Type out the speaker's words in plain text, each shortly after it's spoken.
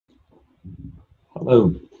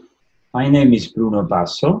Hello, my name is Bruno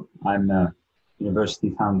Basso. I'm a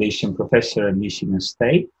University Foundation professor at Michigan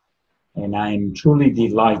State, and I'm truly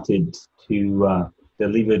delighted to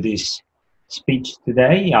deliver this speech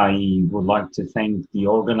today. I would like to thank the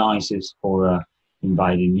organizers for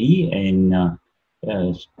inviting me, and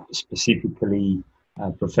specifically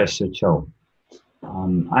Professor Cho.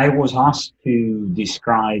 I was asked to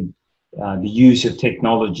describe the use of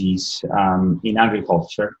technologies in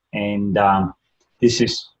agriculture, and this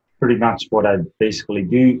is pretty much what I basically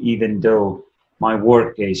do, even though my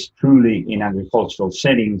work is truly in agricultural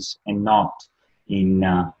settings and not in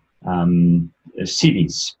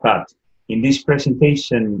cities. But in this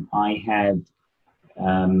presentation, I have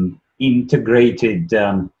integrated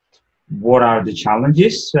what are the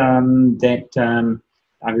challenges that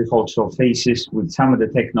agriculture faces with some of the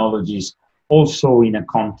technologies, also in a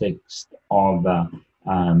context of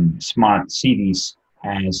smart cities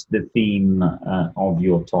as the theme of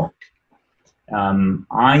your talk.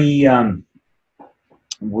 I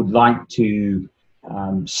would like to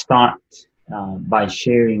start by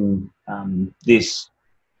sharing this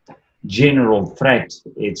general threat.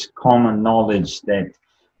 It's common knowledge that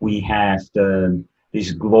we have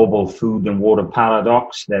this global food and water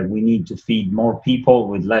paradox, that we need to feed more people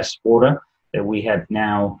with less water, that we have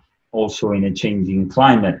now also in a changing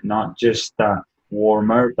climate, not just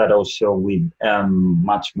warmer, but also with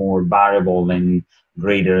much more variable and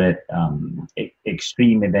greater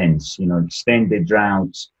extreme events, extended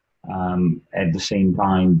droughts, at the same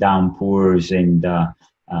time downpours and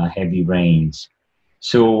heavy rains.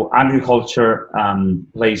 So agriculture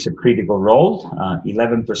plays a critical role.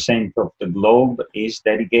 11% of the globe is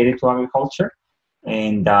dedicated to agriculture,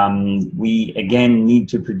 and we again need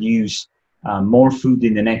to produce more food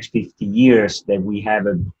in the next 50 years than we have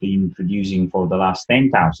been producing for the last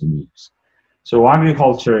 10,000 years. So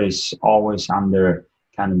agriculture is always under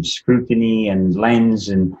kind of scrutiny and lens,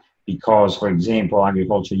 and because, for example,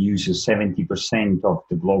 agriculture uses 70% of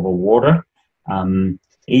the global water,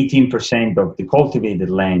 18% of the cultivated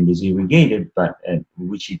land is irrigated, but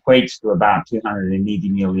which equates to about 280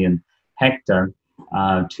 million hectares,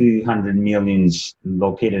 200 million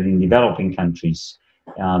located in developing countries,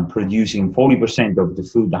 producing 40% of the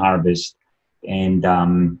food harvest, and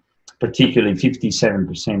particularly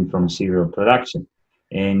 57% from cereal production.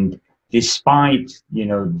 And despite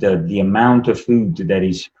the amount of food that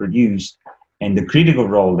is produced and the critical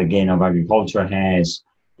role again of agriculture has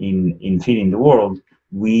in feeding the world,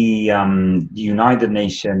 the United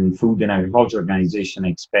Nations Food and Agriculture Organization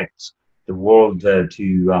expects the world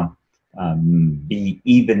to be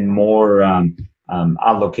even more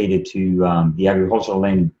allocated to the agricultural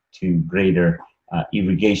land, to greater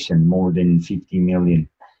irrigation, more than 50 million,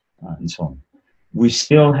 and so on. We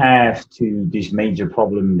still have this major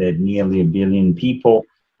problem that nearly 1 billion people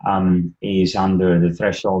is under the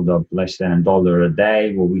threshold of less than $1 a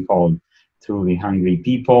day, what we call truly hungry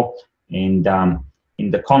people. And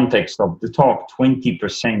in the context of the talk,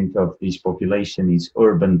 20% of this population is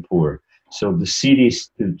urban poor. So the cities,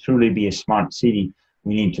 to truly be a smart city,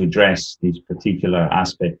 we need to address this particular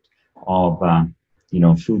aspect of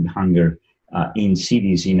food hunger in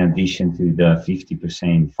cities, in addition to the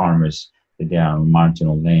 50% farmers that they are on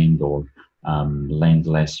marginal land or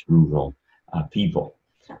landless rural people.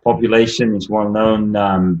 Population is well known,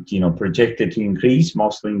 projected to increase,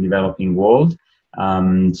 mostly in developing world.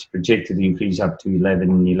 It's projected to increase up to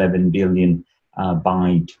 11 billion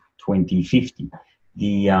by 2050.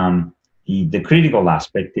 The critical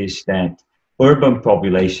aspect is that urban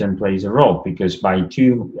population plays a role, because by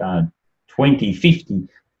 2050,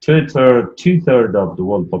 two-thirds of the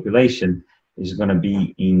world population is going to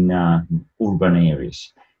be in urban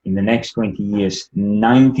areas. In the next 20 years,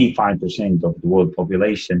 95% of the world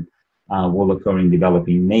population will occur in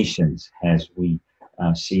developing nations, as we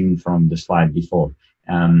seen from the slide before.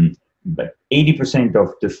 But 80%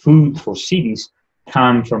 of the food for cities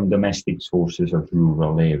come from domestic sources of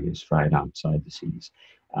rural areas right outside the cities.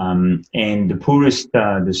 And the poorest,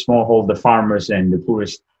 the smallholder farmers and the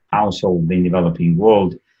poorest household in the developing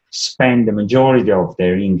world spend the majority of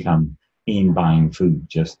their income in buying food,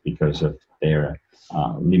 just because of their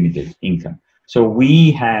limited income. So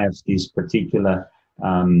we have these particular,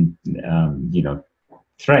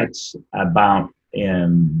 threats about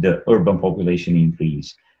the urban population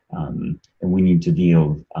increase, and we need to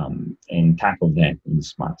deal and tackle that in the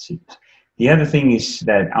smart cities. The other thing is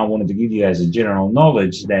that I wanted to give you as a general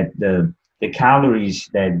knowledge that the calories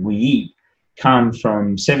that we eat come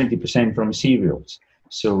from 70% from cereals.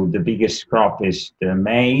 So the biggest crop is the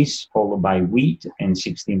maize, followed by wheat, and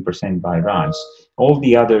 16% by rice. All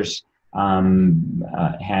the others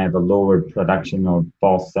have a lower production of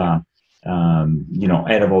both,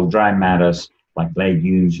 edible dry matters like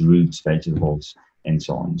legumes, roots, vegetables, and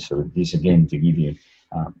so on. So this again to give you,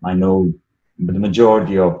 I know the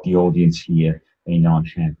majority of the audience here may not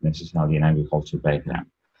have necessarily an agriculture background.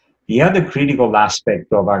 The other critical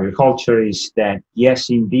aspect of agriculture is that, yes,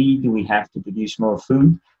 indeed, we have to produce more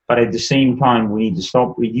food, but at the same time, we need to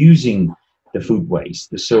stop reusing the food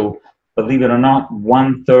waste. So, believe it or not,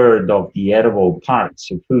 1/3 of the edible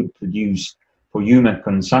parts of food produced for human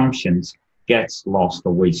consumptions gets lost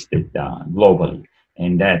or wasted globally.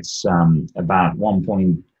 And that's about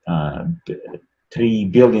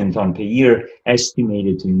 1.3 billion tons per year,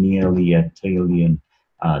 estimated to nearly $1 trillion.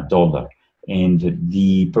 And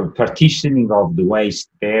the partitioning of the waste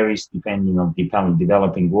varies depending on the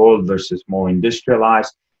developing world versus more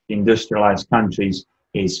industrialized. The industrialized countries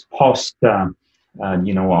is post, on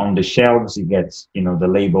the shelves, it gets, the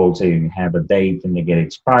labels, they have a date and they get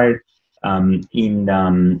expired. In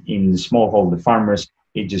smallholder farmers,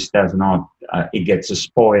 it just does not, it gets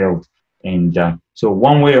spoiled. And so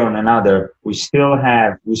one way or another, we're still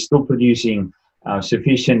producing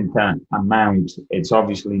sufficient amount. It's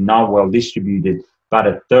obviously not well distributed, but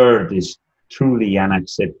 1/3 is truly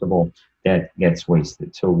unacceptable that gets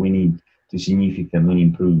wasted. So we need to significantly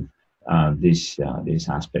improve this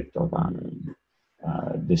aspect of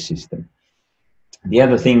the system. The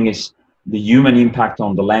other thing is the human impact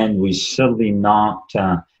on the land. We're certainly not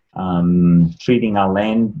treating our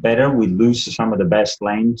land better. We lose some of the best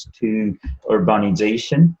lands to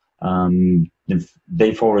urbanization,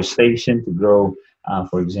 deforestation to grow,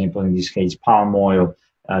 for example, in this case, palm oil,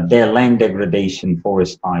 their land degradation,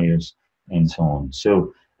 forest fires, and so on.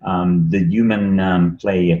 So the human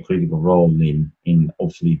play a critical role in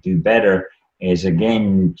hopefully do better, as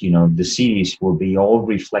again, the cities will be all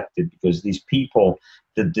reflected, because these people,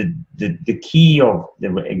 the key of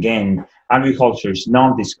again, agriculture is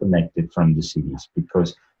not disconnected from the cities,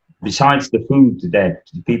 because besides the food that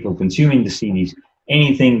people consume in the cities,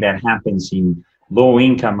 anything that happens in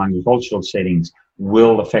low-income agricultural settings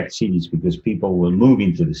will affect cities, because people will move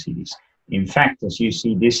into the cities. In fact, as you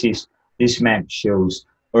see, this map shows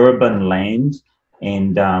urban land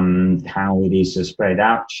and how it is spread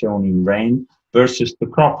out, shown in red, versus the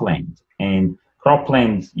cropland. And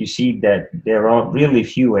cropland, you see that there are really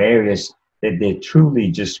few areas that they're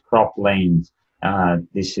truly just cropland.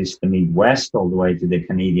 This is the Midwest all the way to the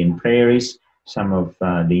Canadian prairies, some of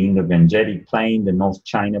the Indo-Gangetic Plain, the North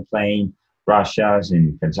China Plain, Russia's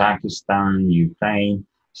in Kazakhstan, Ukraine,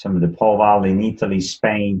 some of the Po Valley in Italy,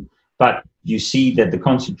 Spain. But you see that the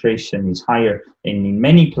concentration is higher, and in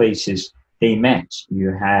many places they match.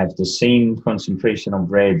 You have the same concentration of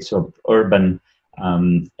reds of urban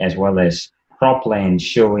as well as cropland,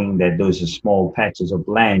 showing that those are small patches of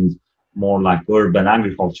land, more like urban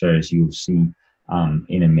agriculture, as you'll see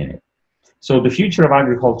in a minute. So the future of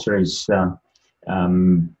agriculture is,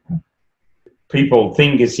 people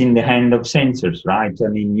think it's in the hand of sensors, right? I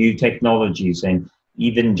mean, new technologies, and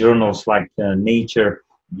even journals like Nature,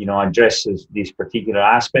 addresses this particular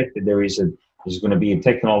aspect, that there's going to be a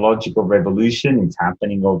technological revolution. It's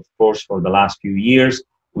happening, of course, for the last few years.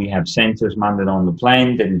 We have sensors mounted on the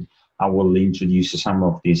plant, and I will introduce some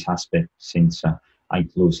of these aspects since I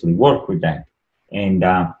closely work with that. And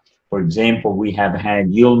for example, we have had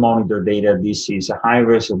yield monitor data. This is a high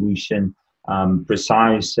resolution,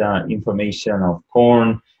 precise information of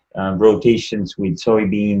corn rotations with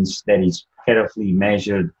soybeans that is carefully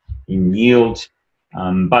measured in yield.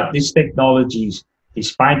 But these technologies,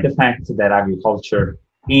 despite the fact that agriculture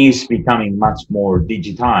is becoming much more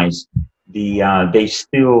digitized, they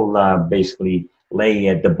still basically lay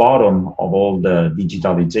at the bottom of all the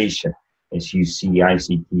digitalization. As you see,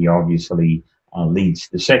 ICT obviously leads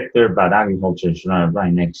the sector, but agriculture is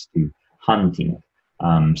right next to hunting.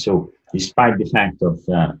 So despite the fact of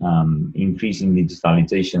increasing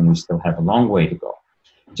digitalization, we still have a long way to go.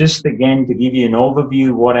 Just again, to give you an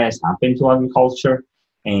overview, what has happened to agriculture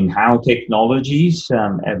and how technologies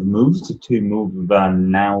have moved to move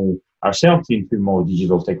now ourselves into more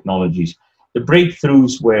digital technologies. The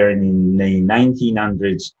breakthroughs were in the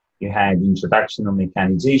 1900s. You had introduction of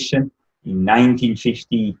mechanization. In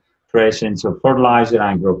 1950, presence of fertilizer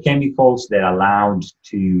and agrochemicals that allowed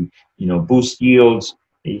to, boost yields.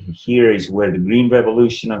 Here is where the green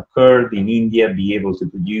revolution occurred in India, be able to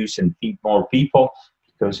produce and feed more people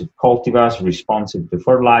because of cultivars responsive to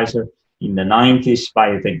fertilizer. In the 90s,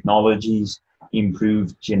 biotechnologies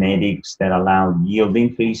improved genetics that allowed yield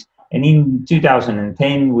increase. And in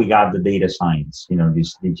 2010, we got the data science,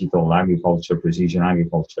 this digital agriculture, precision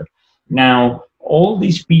agriculture. Now, All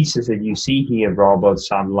these pieces that you see here, robots,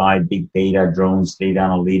 satellite, big data, drones, data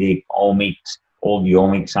analytic, omics, all the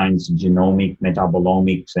omic science, genomic,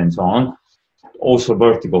 metabolomics, and so on, also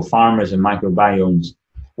vertical farmers and microbiomes.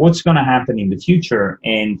 What's going to happen in the future?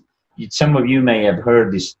 And some of you may have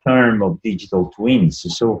heard this term of digital twins.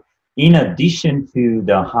 So in addition to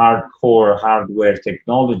the hardcore hardware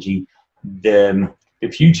technology, the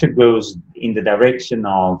future goes in the direction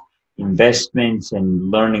of investments and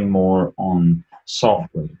learning more on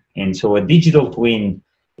software. And so a digital twin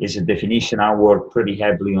is a definition. I work pretty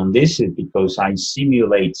heavily on this because I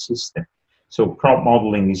simulate systems. So crop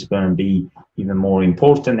modeling is going to be even more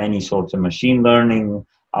important, any sort of machine learning,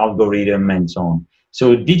 algorithm, and so on.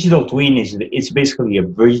 So digital twin it's basically a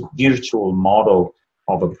virtual model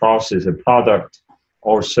of a process, a product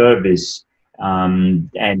or service. And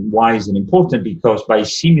why is it important? Because by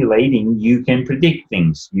simulating, you can predict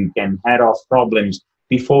things. You can head off problems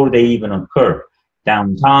before they even occur.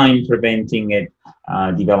 Downtime, preventing it,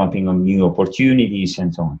 developing of new opportunities,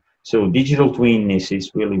 and so on. So digital twin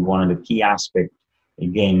is really one of the key aspects,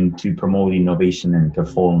 again, to promote innovation and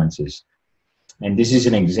performances. And this is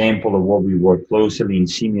an example of what we work closely in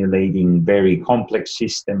simulating very complex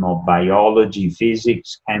system of biology,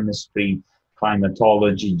 physics, chemistry,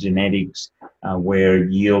 climatology, genetics, where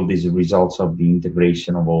yield is a result of the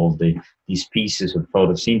integration of all these pieces of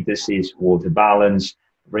photosynthesis, water balance,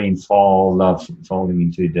 rainfall, falling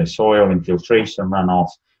into the soil, infiltration, runoff.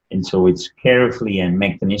 And so it's carefully and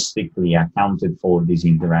mechanistically accounted for this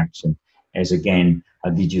interaction as, again,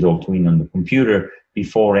 a digital twin on the computer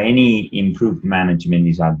before any improved management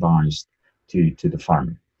is advised to the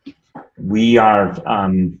farmer. We are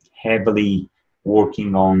heavily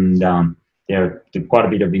working on, there are quite a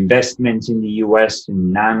bit of investments in the US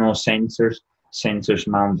in nano sensors, sensors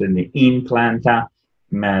mounted in planta,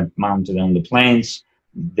 mounted on the plants.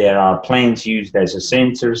 There are plants used as a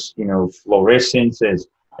sensors, fluorescence as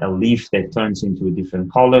a leaf that turns into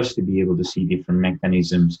different colors to be able to see different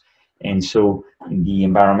mechanisms. And so the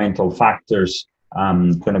environmental factors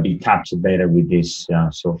going to be captured better with this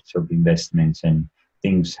sorts of investments and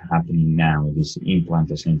things happening now, these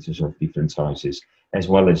implanted sensors of different sizes, as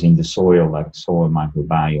well as in the soil, like soil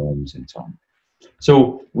microbiomes and so on.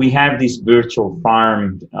 So we have this virtual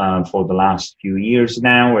farm for the last few years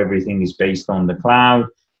now. Everything is based on the cloud.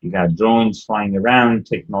 You got drones flying around,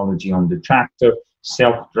 technology on the tractor,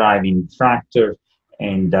 self-driving tractor,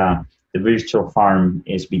 and the virtual farm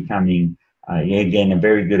is becoming, again, a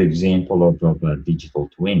very good example of a digital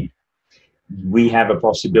twin. We have a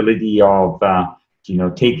possibility of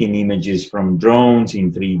taking images from drones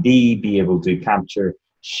in 3D, be able to capture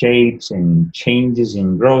shapes and changes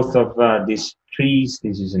in growth of these trees.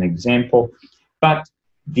 This is an example. But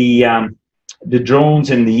the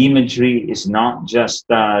drones and the imagery is not just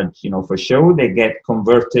for show. They get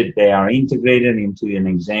converted. They are integrated into an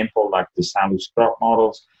example like the Salus crop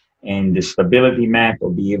models, and the stability map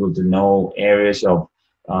will be able to know areas of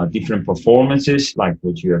different performances, like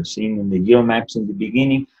what you have seen in the yield maps in the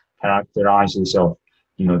beginning, characterizes of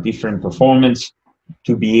different performance,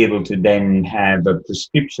 to be able to then have a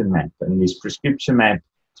prescription map. And this prescription map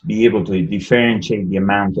to be able to differentiate the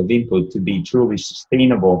amount of input to be truly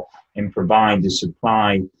sustainable and provide the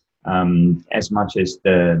supply as much as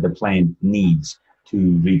the plant needs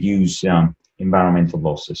to reduce environmental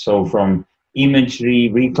losses. So from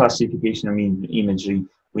imagery, reclassification of imagery,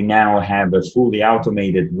 we now have a fully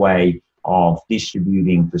automated way of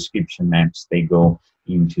distributing prescription maps. They go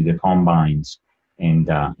into the combines and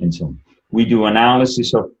so on. We do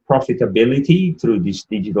analysis of profitability through this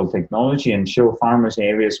digital technology and show farmers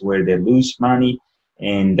areas where they lose money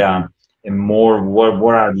and more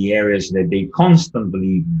what are the areas that they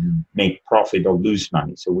constantly make profit or lose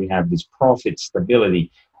money. So we have this profit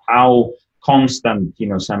stability, how constant,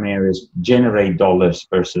 some areas generate dollars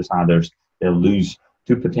versus others they lose,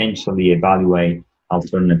 to potentially evaluate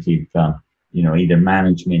alternative, either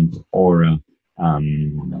management or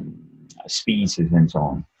species and so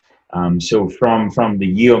on. So from the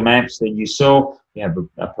yield maps that you saw, we have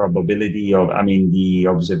a probability of, the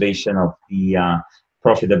observation of the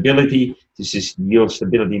profitability. This is yield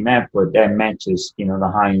stability map, but that matches,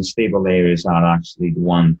 the high and stable areas are actually the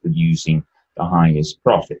one producing the highest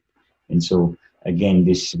profit. And so again,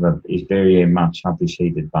 this is very much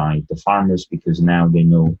appreciated by the farmers, because now they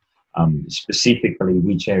know specifically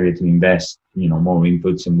which area to invest, more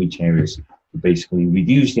inputs, and which areas to basically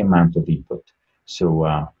reduce the amount of input.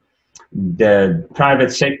 So the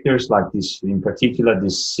private sectors, like this in particular,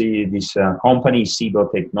 this company,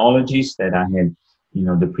 SIBO Technologies, that I had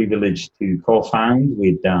the privilege to co-found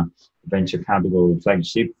with venture capital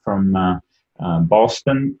flagship from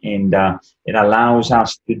Boston, and it allows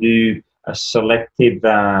us to do a selective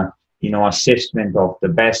assessment of the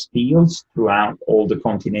best fields throughout all the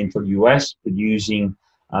continental US, producing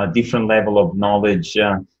a different level of knowledge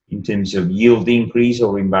in terms of yield increase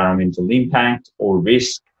or environmental impact or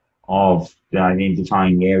risk of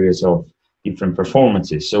identifying areas of different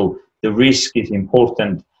performances. So the risk is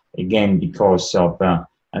important, again, because of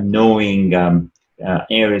knowing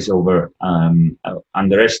areas over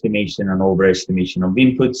underestimation and overestimation of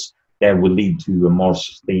inputs that will lead to a more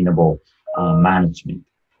sustainable management.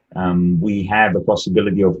 We have the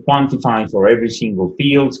possibility of quantifying for every single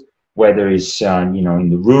field, whether it's in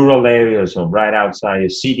the rural areas or right outside a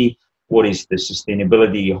city, what is the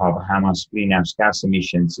sustainability of how much greenhouse gas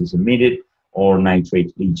emissions is emitted or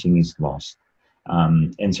nitrate leaching is lost.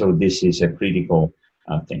 And so this is a critical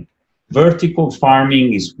thing. Vertical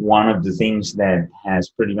farming is one of the things that has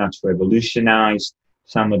pretty much revolutionized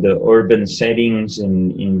some of the urban settings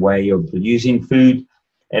in way of producing food.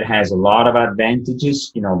 It has a lot of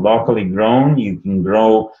advantages, locally grown. You can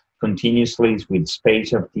grow continuously with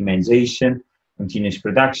space optimization, continuous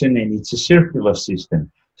production, and it's a circular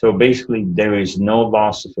system. So basically, there is no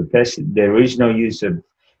loss of there is no use of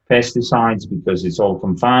pesticides because it's all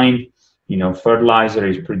confined. Fertilizer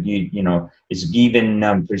is produced, is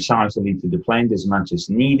given precisely to the plant as much as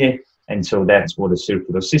needed, and so that's what a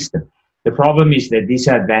circular system. The problem is that these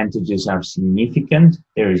advantages are significant.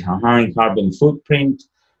 There is a high carbon footprint.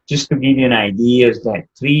 Just to give you an idea, is that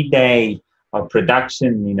 3 days of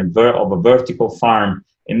production of a vertical farm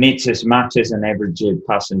emits as much as an average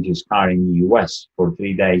passenger's car in the US for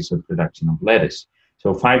 3 days of production of lettuce.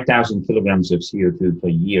 So 5,000 kilograms of CO2 per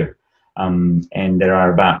year. And there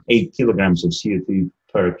are about 8 kilograms of CO2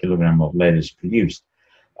 per kilogram of lettuce produced.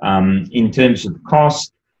 In terms of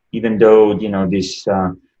cost, even though, this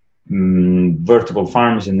vertical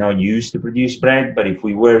farms are not used to produce bread, but if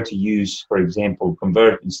we were to use, for example,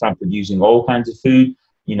 convert and start producing all kinds of food,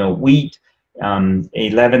 wheat,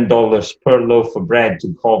 $11 per loaf of bread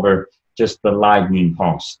to cover just the lightning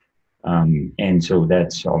cost. And so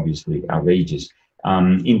that's obviously outrageous.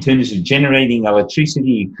 In terms of generating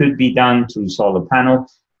electricity, it could be done through solar panel,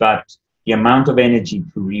 but the amount of energy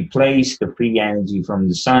to replace the free energy from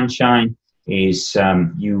the sunshine is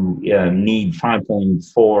you need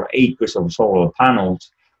 5.4 acres of solar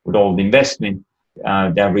panels with all the investment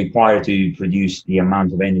that are required to produce the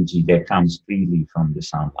amount of energy that comes freely from the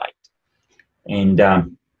sunlight. And a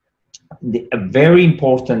very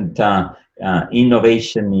important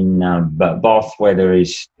innovation in both, whether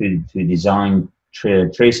it's to design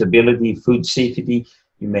traceability, food safety.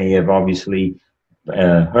 You may have obviously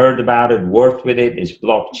heard about it, worked with it, is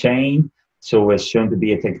blockchain. So it's shown to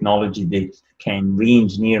be a technology that can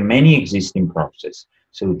re-engineer many existing processes.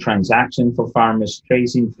 So transaction for farmers,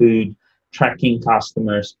 tracing food, tracking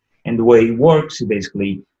customers. And the way it works,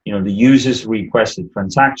 basically, the users request a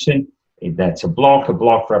transaction. That's a block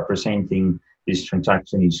representing this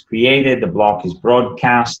transaction is created. The block is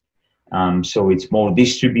broadcast. So it's more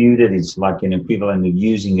distributed. It's like an equivalent of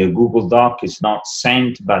using a Google Doc. It's not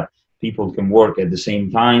sent, but people can work at the same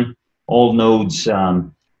time. All nodes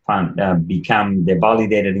become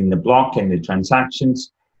validated in the block and the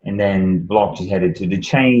transactions, and then the block is headed to the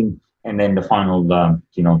chain, and then the final,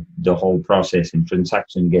 the whole process and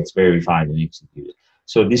transaction gets verified and executed.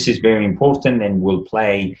 So this is very important and will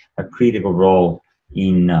play a critical role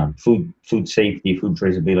in food safety, food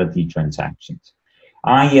traceability transactions.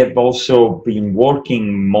 I have also been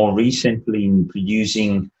working more recently in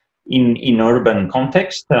producing in urban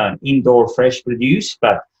context, indoor fresh produce,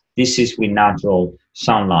 but this is with natural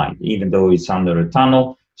sunlight, even though it's under a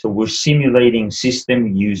tunnel. So we're simulating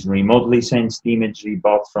system, use remotely sensed imagery,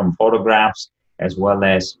 both from photographs as well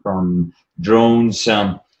as from drones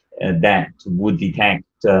that would detect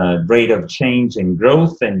rate of change and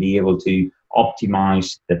growth and be able to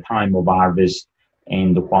optimize the time of harvest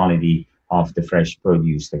and the quality of the fresh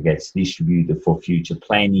produce that gets distributed for future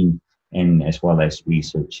planning and as well as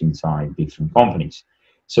research inside different companies.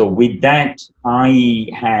 So with that, I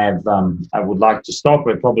would like to stop.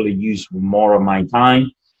 I probably use more of my time.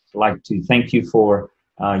 I'd like to thank you for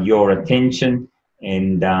your attention.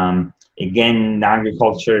 And again,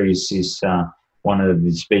 agriculture is one of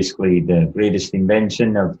it's basically the greatest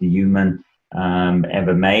invention of the human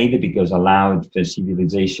ever made, because allowed the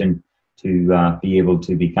civilization to be able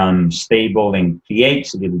to become stable and create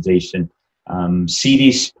civilization.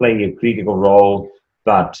 Cities play a critical role,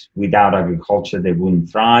 but without agriculture, they wouldn't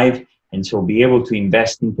thrive. And so be able to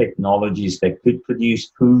invest in technologies that could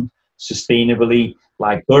produce food sustainably,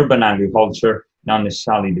 like urban agriculture, not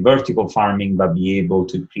necessarily the vertical farming, but be able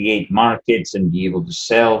to create markets and be able to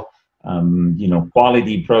sell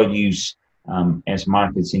quality produce as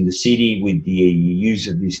markets in the city with the use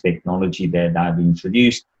of this technology that I've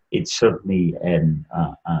introduced. It's certainly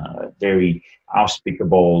very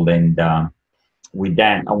auspicable, and with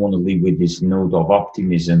that, I want to leave with this note of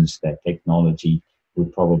optimism that technology will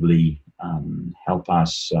probably help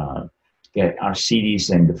us get our cities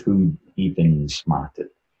and the food even smarter.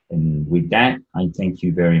 And with that, I thank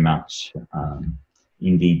you very much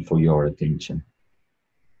indeed for your attention.